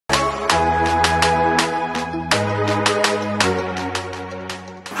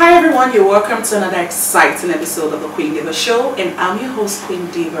everyone, you're welcome to another exciting episode of the Queen Diva show, and I'm your host Queen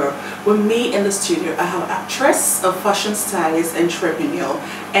Diva. With me in the studio I have actress, a fashion stylist, entrepreneur,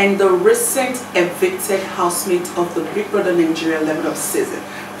 and the recent evicted housemate of the Big Brother Nigeria Level Up season.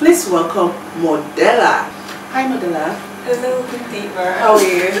 Please welcome Modella. Hi Modella. Hello Queen Diva. How are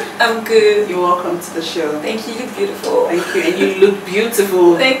you? I'm good. You're welcome to the show. Thank you, you look beautiful. Thank you, and you look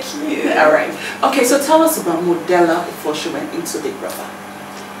beautiful. Thank you. Alright. Okay, so tell us about Modella before she went into Big Brother.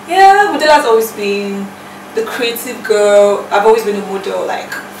 Yeah, Modella's always been the creative girl. I've always been a model,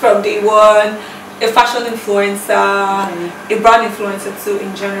 like from day one. A fashion influencer, a brand influencer too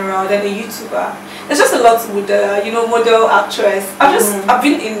in general, then a YouTuber. There's just a lot to Modella, you know, model, actress. I've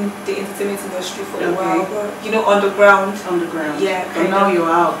been in the entertainment industry for a while, but you know, underground. Underground. Yeah. But now you're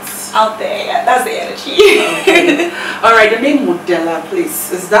out. Out there, yeah, that's the energy. Okay. Alright, the name Modella,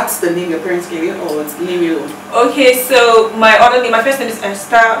 please. Is that the name your parents gave you, or it's the name you own? Okay, so my first name is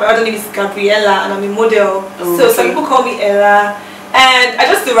Esther, my other name is Gabriella, and I'm a model. Oh, so some people call me Ella. And I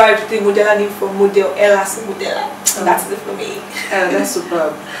just derived the Modella name from model, Ella, so Modella. And that's it for me. That's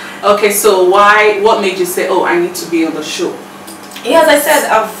superb. Okay, so what made you say, oh, I need to be on the show? Yeah, as I said,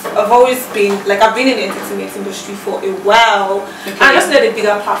 I've always been, like, I've been in the entertainment industry for a while. Okay. And I just needed a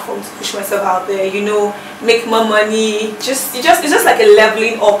bigger platform to push myself out there, you know, make more money. It's just like a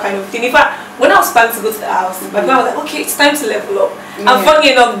leveling up kind of thing. In fact, when I was planning to go to the house, my mom was like, okay, it's time to level up. And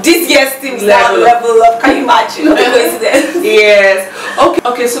funny enough, this year's team is now level up. Can you imagine? What a coincidence. Yes.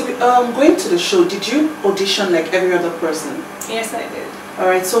 Okay, so going to the show, did you audition like every other person? Yes, I did.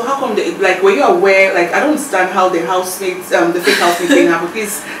 Alright, so how come, were you aware, like, I don't understand how the housemates, the fake housemate thing happened.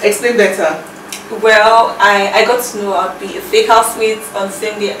 Please explain better. Well, I got to know I'd be a fake housemate on the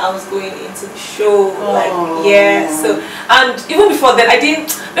same day I was going into the show. Oh. Like, yeah, so, and even before then, maybe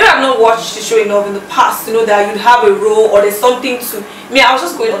I've not watched the show enough in the past to know that you'd have a role or there's something to, I was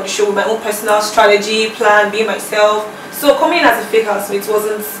just going on the show with my own personal strategy, plan, being myself. So coming in as a fake housemate it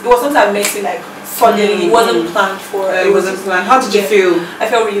wasn't something that makes me like, suddenly, it wasn't planned for. It wasn't planned. How did you feel? I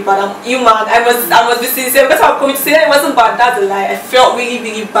felt really bad. I'm human. I must be sincere because I'm coming to say that it wasn't bad. That's a lie. I felt really,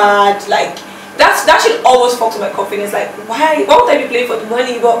 really bad. Like that should almost fuck to my confidence. Like why would I be playing for the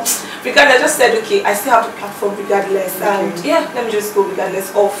money? But regardless, I just said okay. I still have the platform regardless, and yeah, let me just go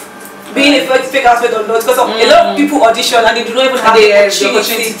regardless of being a fake housemate or not. Because a lot of people audition and they do not even have the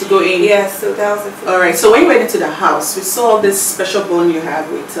opportunity to go in. Yeah, so that was it. Alright. So when you went into the house, we saw this special bond you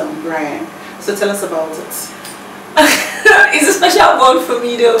have with Brian. So tell us about it. It's a special bond for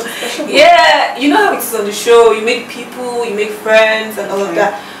me though. Yeah, you know how it is on the show. You make people, you make friends and all of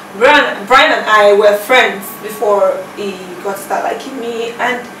that. Brian and I were friends before he got to start liking me,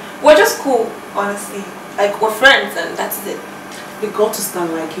 and we're just cool, honestly. Like we're friends and that's it. He got to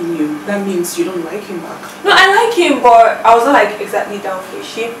start liking you. That means you don't like him back. No, I like him, but I wasn't like exactly down for a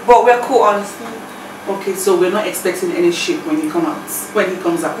ship. But we're cool, honestly. Okay, so we're not expecting any shit when he comes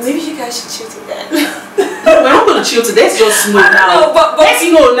out. Maybe you guys should chill then. No, we're not going to chill today. Let's just know now. No, but let's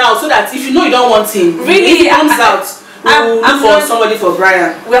know now so that if you know you don't want him, really, if he comes out, we'll look for somebody for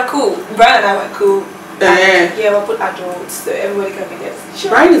Brian. We're cool. Brian and I were cool. Yeah, we'll put adults so everybody can be there. Sure.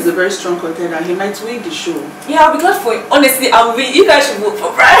 Brian is a very strong contender. He might win the show. Yeah, I'll be glad for him. Honestly, you guys should vote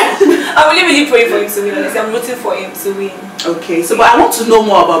for Brian. I'm really praying for him to win. Honestly, I'm rooting for him to win. Okay, so but I want to know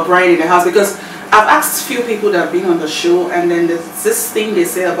more about Brian in the house because I've asked few people that have been on the show, and then there's this thing they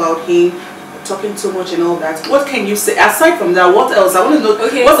say about him talking too much and all that. What can you say aside from that? What else? I want to know.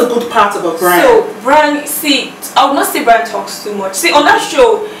 Okay. What's a good part about Brian? So Brian, see, I would not say Brian talks too much. See, on that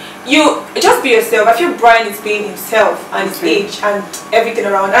show, you just be yourself. I feel Brian is being himself and his age and everything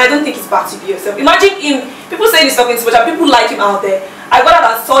around, and I don't think it's bad to be yourself. Imagine him. People say he's talking too much, and people like him out there. I got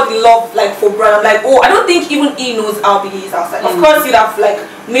out and saw the love like for Brian. I'm like, oh, I don't think even he knows how big he is outside. Of course, he'd have like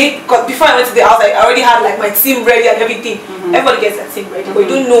made. Cause before I went to the house, I already had like my team ready and everything. Everybody gets their team ready, but you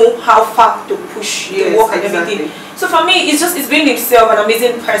don't know how far to push the work and everything. So for me, it's being himself, an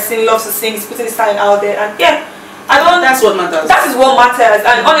amazing person. He loves to sing. He's putting his talent out there, and yeah. That's what matters. That is what matters.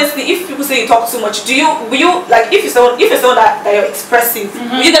 And honestly, if people say you talk too much, will you like if you're someone that you're expressive,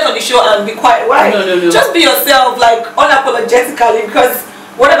 will you get on the show and be quiet? Why? No. Just be yourself, like unapologetically, because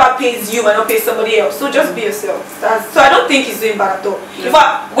whatever pays you might not pay somebody else. So just be yourself. So I don't think he's doing bad at all. In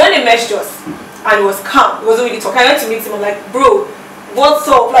fact, when they meshed us and it was calm, he wasn't really talking. I went to meet him. I'm like, bro, what's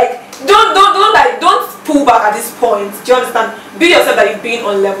up? Like, don't pull back at this point. Do you understand? Be yourself that you've been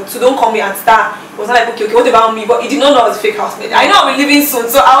on level 2. Don't come here and start. It was not like okay, what about me? But he did not know I was a fake housemate. I know I'll be leaving soon,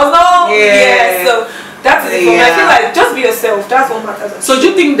 so I was not. Yeah. So that's it for me. I feel like just be yourself. That's what matters. So do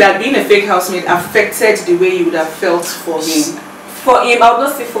you think that being a fake housemate affected the way you would have felt for him? For him, I would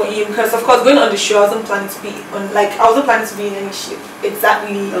not say for him, because of course going on the show, I wasn't planning to be on, like, I wasn't planning to be in any ship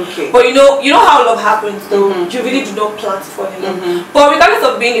exactly. Okay. But you know how love happens though. You really do not plan to fall in love. But regardless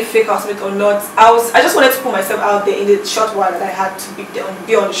of being a fake housemate or not, I just wanted to put myself out there in the short while that I had to be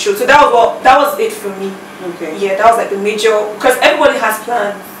on the show. So that was it for me. Okay. Yeah, that was like the major, because everybody has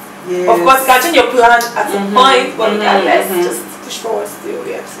plans. Yes. Of course, you can change your plan at some point, but regardless, just push forward still.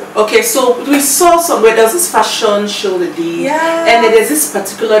 Yeah. So. Okay, so we saw somewhere there's this fashion show that did, and then there's this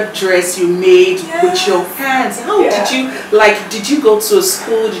particular dress you made with your hands. How did you Did you go to a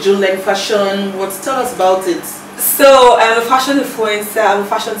school? Did you learn fashion? Tell us about it. So I'm a fashion influencer, I'm a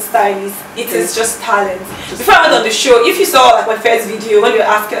fashion stylist. It is just talent. Before I went on the show, if you saw like my first video when you were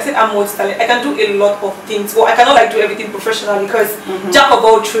asking, I said I'm multi-talent. I can do a lot of things. Well, I cannot like do everything professionally because jack of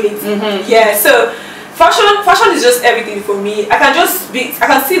all trades. Yeah. So fashion is just everything for me. I can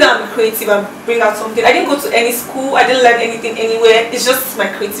sit down and be creative and bring out something. I didn't go to any school. I didn't learn anything anywhere. It's just my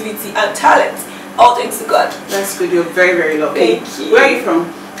creativity and talent. All thanks to God. That's good. You're very, very lucky. Thank you. Where are you from?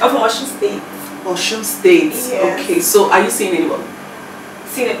 I'm from Washington State. Ocean State. Yes. Okay, so are you seeing anyone?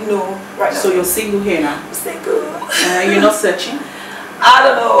 Seeing it? No, right now. So you're single here now? I'm single. You're not searching? I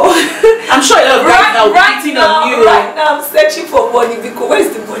don't know. I'm sure a lot of guys now beating on you. Right now I'm searching for money because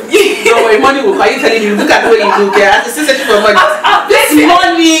where's the money? No way, money will. Are you telling you? Look at the way you look. I'm still searching for money. This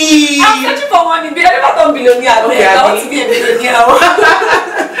money. I'm searching for money. But I never thought billionaire. Okay, I want to be a billionaire.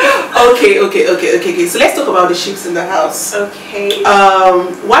 Okay. So let's talk about the ships in the house. Okay.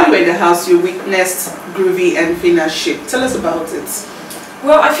 While you were in the house, you witnessed Groovy and Fina's ship. Tell us about it.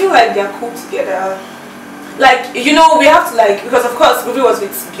 Well, I feel like they're cool together. Like, you know, we have to like, because of course Groovy was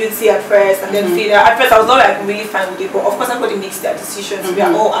with Beauty at first and then Fina. At first I was not like really fine with it, but of course everybody makes their decisions. We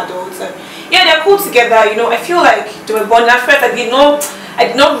are all adults and yeah, they're cool together. You know, I feel like they were born. At first I did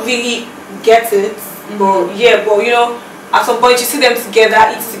not really get it. But yeah, but you know, at some point you see them together,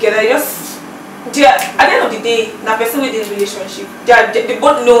 eat together, at the end of the day, na person with this relationship, they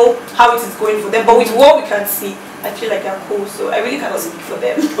both know how it is going for them, but with what we can see, I feel like they're cool, so I really cannot speak for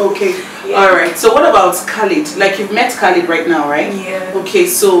them. Okay, yeah. Alright, so what about Khalid? Like, you've met Khalid right now, right? Yeah. Okay,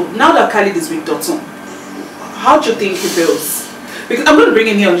 so now that Khalid is with Dotun, how do you think he feels? Because I'm going to bring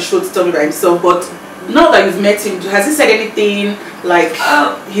him here on the show to tell me about himself, but now that you've met him, has he said anything like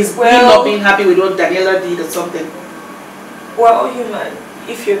he's not being happy with what Daniela did or something? Well, human,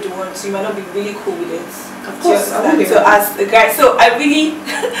 if you're the one, so you might not be really cool with it. Of course, so as the guy, so I really,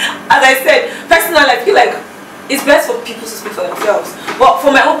 as I said, personally, I feel like it's best for people to speak for themselves. But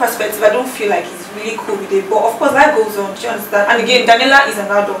from my own perspective, I don't feel like he's really cool with it. But of course, that goes on. Do you understand? And again, Daniela is an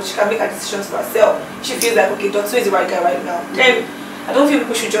adult. She can make her decisions for herself. She feels like, okay, Dotun is the right guy right now. Then I don't feel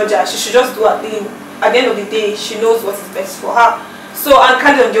people should judge her. She should just do her thing. At the end of the day, she knows what is best for her. So, and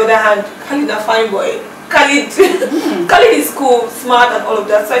Khalid on the other hand, Khalid is a fine boy. Khalid is cool, smart, and all of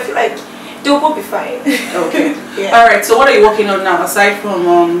that. So I feel like they'll both be fine. Okay. Yeah. Alright, so what are you working on now? Aside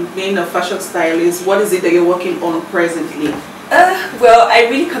from being a fashion stylist, what is it that you're working on presently? Well, I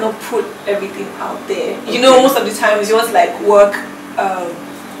really cannot put everything out there. Okay. You know, most of the times you want to like work,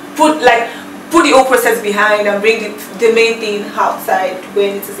 put the whole process behind and bring the main thing outside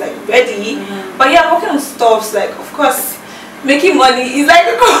when it is like ready. But yeah, I'm working on stuffs like, of course, making money is like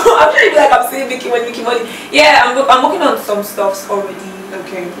I'm trying to be like I'm saying making money. Yeah, I'm working on some stuffs already.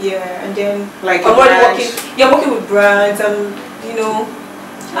 Okay. Yeah, and then like I'm already working. Yeah, I'm working with brands. You know,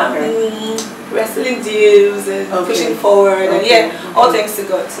 wrestling deals and pushing forward. And yeah, all thanks to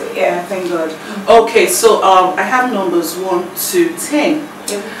God. So yeah, thank God. Okay, so I have numbers 1 to 10.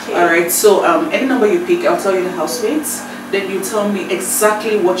 Okay. Alright, so any number you pick, I'll tell you the housemates. Then you tell me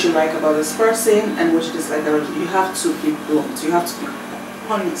exactly what you like about this person and what you dislike about it. You have to be blunt. You have to be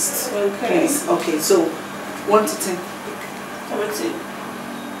honest. Okay. Please. Okay, so 1 to 10. Number 2.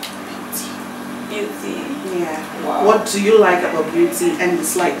 Beauty. Yeah. Wow. What do you like about Beauty and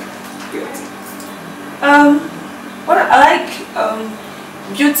dislike Beauty? What I like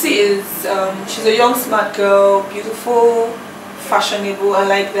Beauty is she's a young smart girl, beautiful, fashionable. I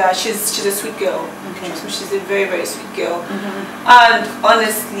like that. She's a sweet girl. Okay. She's a very, very sweet girl. And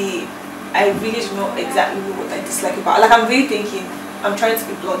honestly, I really do not exactly know what I dislike about her. Like, I'm really thinking, I'm trying to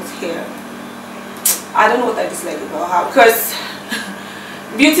be blunt here. I don't know what I dislike about her because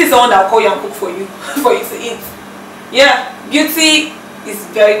Beauty is the one that will call you and cook for you to eat. Yeah, Beauty is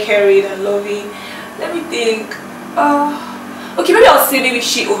very caring and loving. Let me think. Okay, maybe I'll say maybe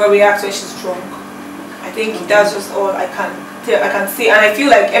she overreacts when she's drunk. I think that's just all I can see, and I feel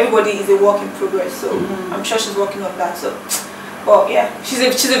like everybody is a work in progress. So I'm sure she's working on that. So, well, yeah, she's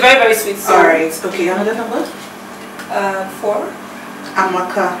a very, very sweet soul. All right. Okay, another number. 4.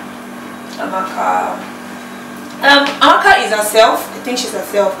 Amaka. Amaka is herself. I think she's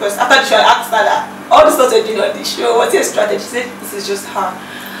herself because after the show I asked her that all the stuff you're doing on the show, what's your strategy? She said this is just her.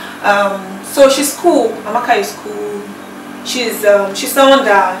 So she's cool. Amaka is cool. She's someone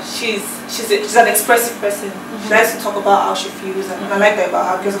that she's an expressive person. She likes to talk about how she feels, and I like that about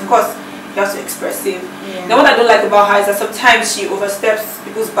her because of course she has to be expressive. Now what I don't like about her is that sometimes she oversteps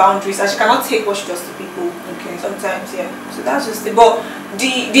people's boundaries and she cannot take what she does to people. Okay. Sometimes, yeah. So that's just it. But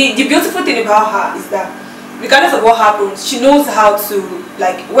the beautiful thing about her is that regardless of what happens, she knows how to,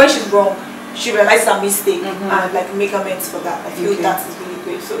 like, when she's wrong, she realizes her mistake and like make amends for that. I feel that is really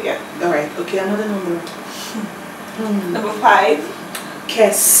great. So yeah. Alright, okay, another number. Number 5.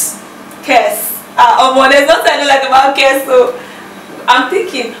 Kes. There's nothing I don't like about Kes, so I'm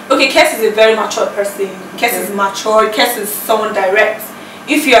thinking, okay, Kes is a very mature person. Kes is mature, Kes is someone direct.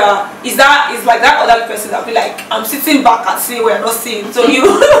 If you are, is like that other person that will be like, I'm sitting back and seeing what you're not seeing. So you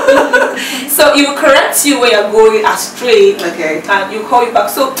so he will correct you when you're going astray. Okay. And you call you back.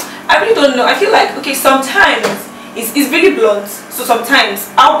 So I really don't know. I feel like, okay, sometimes it's really blunt. So sometimes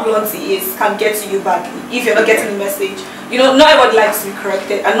how blunt he is can get to you badly if you're not getting the message. You know, not everybody likes to be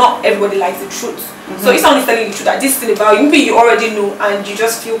corrected and not everybody likes the truth. So if someone is telling you the truth that this thing about you, maybe you already know and you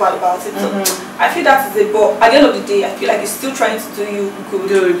just feel bad about it. So I feel that is it. But at the end of the day, I feel like it's still trying to do you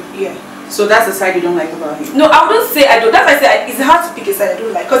good. Yeah. So that's the side you don't like about him? No, I wouldn't say I don't. That's why I say it's hard to pick a side I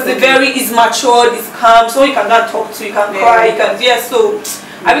don't like. Because it's mature, it's calm, so you can go and talk to, you can cry, you can, so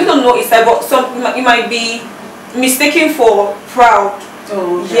I really don't know his side, but it might be mistaken for proud.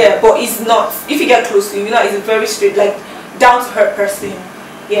 Oh, okay. Yeah, but it's not. If you get close to him, you know, he's a very straight, like, down to earth person.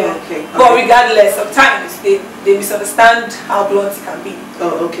 Yeah. Okay. But regardless, sometimes they misunderstand how blunt it can be.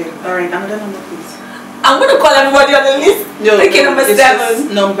 Oh, okay. Alright, another number please. I'm gonna call everybody on the list. No. Okay, number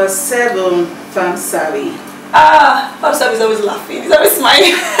 7. Number 7, Fam Savi. Fam Savi is always laughing. He's always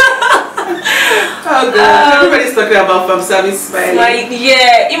smiling. Oh god. Everybody's talking about Fam Savi smiling.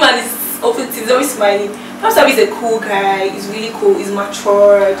 Yeah, him and his open teeth, he's always smiling. Fam Savi is a cool guy. He's really cool. He's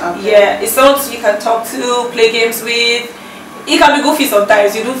matured. Okay. Yeah, it's someone you can talk to, play games with. He can be goofy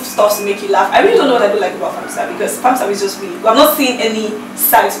sometimes. You do stuff to make you laugh. I really don't know what I do like about Fam Savi because Fam Savi is just really good. I'm not seeing any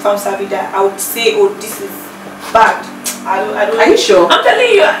sides of Fam Savi that I would say, oh, this is bad. I don't. Are you sure? I'm telling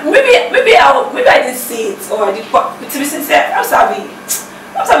you. Maybe I didn't see it or I did. But to be sincere, Fam Savi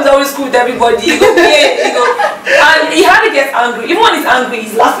is always cool with everybody. You go play, and he hardly gets angry. Even when he's angry,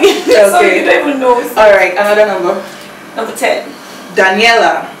 he's laughing. Okay. So you don't even know. All right, another number. Number 10.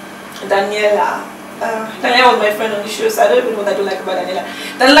 Daniela. Daniela was my friend on the show, so I don't even know what I don't like about Daniela.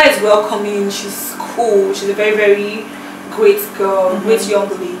 Daniela is welcoming, she's cool, she's a very, very great girl, great young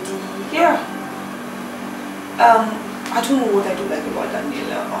lady. Yeah. I don't know what I do like about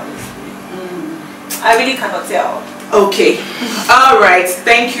Daniela, honestly. I really cannot tell. Okay. Alright,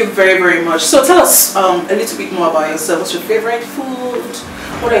 thank you very, very much. So tell us a little bit more about yourself. What's your favorite food?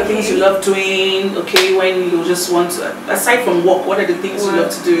 What are the things you love doing? Okay, when you just want to, aside from work, what are the things you love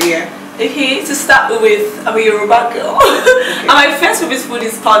to do here? Okay, to start with, I'm a Yoruba girl. And my first favorite food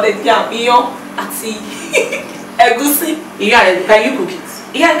is pounded yam, ati, egusi. Yeah, can you cook it?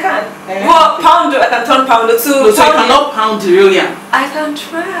 Yeah, I can. Well, pounder, I can turn pounder too. No, so you cannot pound the real yam? I can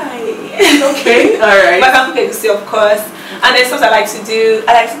try. Okay, alright. But I can cook egusi, of course. And then stuff I like to do,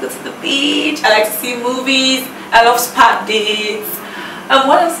 I like to go to the beach, I like to see movies, I love spa dates. And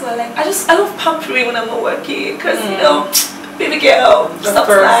what else do I like? I love pampering when I'm not working, because you know, baby girl, stop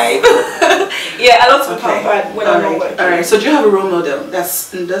time. Yeah, I love to pamper when I'm not working. Alright, so do you have a role model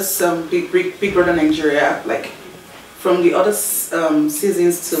that's Big Brother Nigeria, like from the other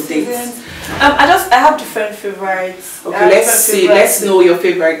seasons till dates? I have different favorites. Okay, let's see. Let's know your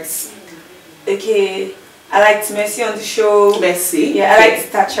favorites. Okay, I liked Messi on the show. Messi. Yeah, I liked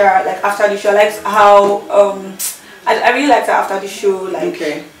Thatcher. Like after the show, I liked how I really liked her after the show. Like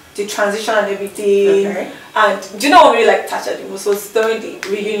the transition and everything. Okay. And do you know what really like Thatcher the most was during the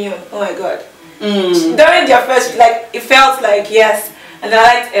reunion? Oh my god. During their first, like it felt like yes. And then I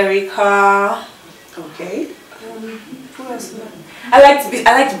liked Erica. Okay. Who else? I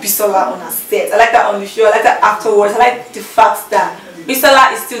liked Bisola on her set. I like that on the show. I like that afterwards. I like the fact that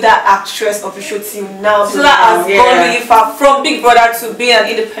Bisola is still that actress of the show till now. Bisola has gone really far from Big Brother to being an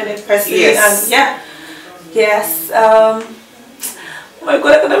independent person. Yes. And yeah. Yes. Oh my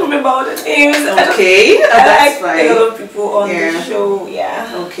god, I can't remember all the names. Okay, that's fine. I like a lot of people on the show.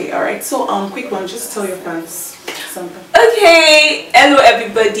 Yeah. Okay, alright. So quick one, just tell your fans something. Okay, hello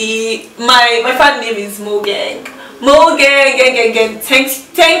everybody. My fan name is Mo Gang. Mo Gang.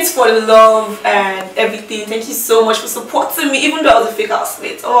 Thanks for the love and everything. Thank you so much for supporting me, even though I was a fake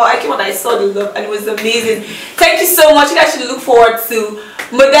housemate. Oh, I came and I saw the love and it was amazing. Thank you so much. You guys should look forward to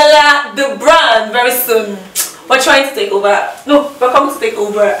Modella the brand very soon. We're trying to take over. No, we're coming to take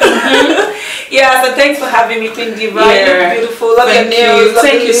over. Yeah, so thanks for having me, Queen Diva. Yeah. You look beautiful. Love your Thank nails. you.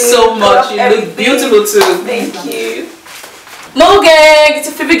 Thank you so much. You look beautiful too. Thank you. Mo gang, it's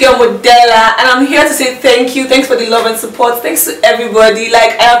your favorite girl Modella, and I'm here to say thank you. Thanks for the love and support. Thanks to everybody.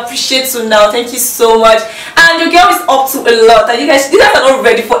 Like, I appreciate you now. Thank you so much. And your girl is up to a lot, and you guys are not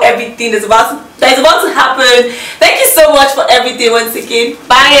ready for everything that's about to happen. Thank you so much for everything once again.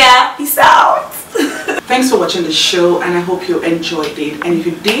 Bye. Peace out. Thanks for watching the show, and I hope you enjoyed it. And if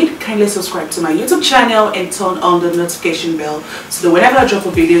you did, kindly subscribe to my YouTube channel and turn on the notification bell so that whenever I drop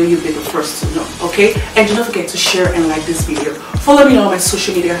a video, you'll be the first to know, okay? And do not forget to share and like this video. Follow me on all my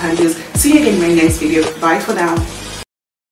social media handles. See you again in my next video. Bye for now.